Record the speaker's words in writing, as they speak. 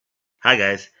Hi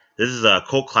guys, this is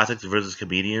Cult Classics versus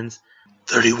Comedians.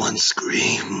 31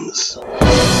 Screams.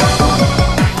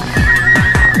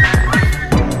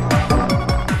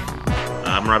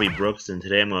 I'm Robbie Brooks, and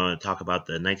today I'm going to talk about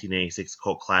the 1986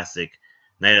 cult classic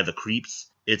Night of the Creeps.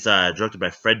 It's directed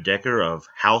by Fred Dekker of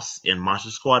House and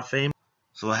Monster Squad fame.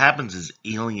 So what happens is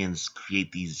aliens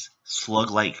create these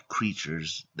slug-like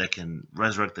creatures that can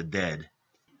resurrect the dead.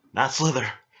 Not Slither.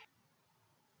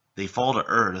 They fall to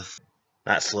Earth.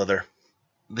 Not Slither.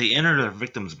 They enter their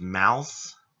victims'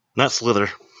 mouths. Not Slither.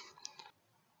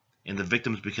 And the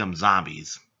victims become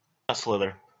zombies. Not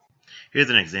Slither. Here's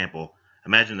an example.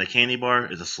 Imagine the candy bar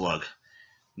is a slug.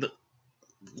 That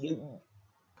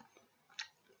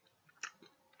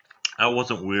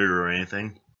wasn't weird or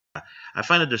anything. I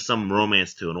find that there's some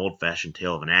romance to an old-fashioned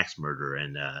tale of an axe murderer,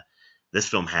 and this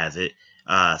film has it.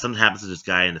 Something happens to this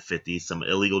guy in the 50s, some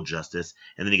illegal justice,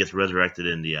 and then he gets resurrected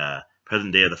in the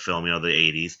present day of the film, the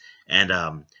 80s. And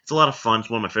it's a lot of fun. It's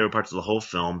one of my favorite parts of the whole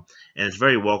film, and it's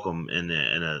very welcome in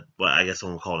a what I guess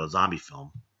someone would call it a zombie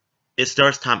film. It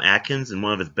stars Tom Atkins in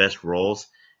one of his best roles,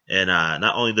 and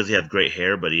not only does he have great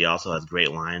hair, but he also has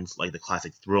great lines, like the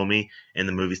classic "Thrill Me" and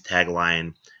the movie's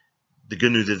tagline, "The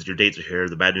good news is your dates are here,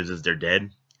 the bad news is they're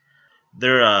dead."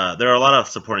 There are a lot of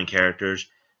supporting characters.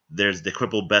 There's the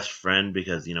crippled best friend,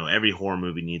 because every horror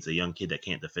movie needs a young kid that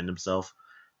can't defend himself.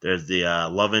 There's the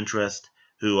love interest,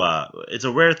 who it's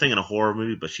a rare thing in a horror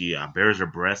movie, but she bares her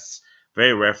breasts.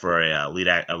 Very rare for a lead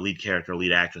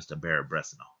actress to bare her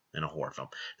breasts in a horror film.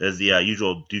 There's the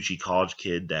usual douchey college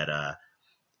kid that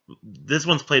this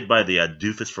one's played by the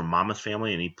doofus from Mama's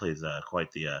Family, and he plays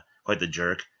quite the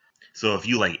jerk. So if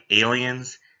you like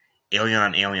aliens, alien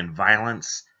on alien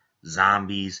violence,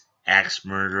 zombies, axe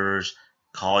murderers,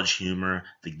 college humor,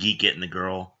 the geek getting the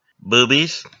girl,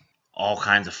 boobies, all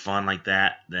kinds of fun like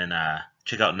that, then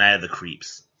check out Night of the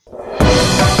Creeps.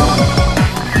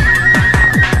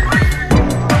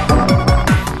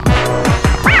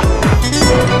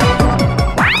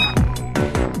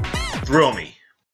 Thrill Me.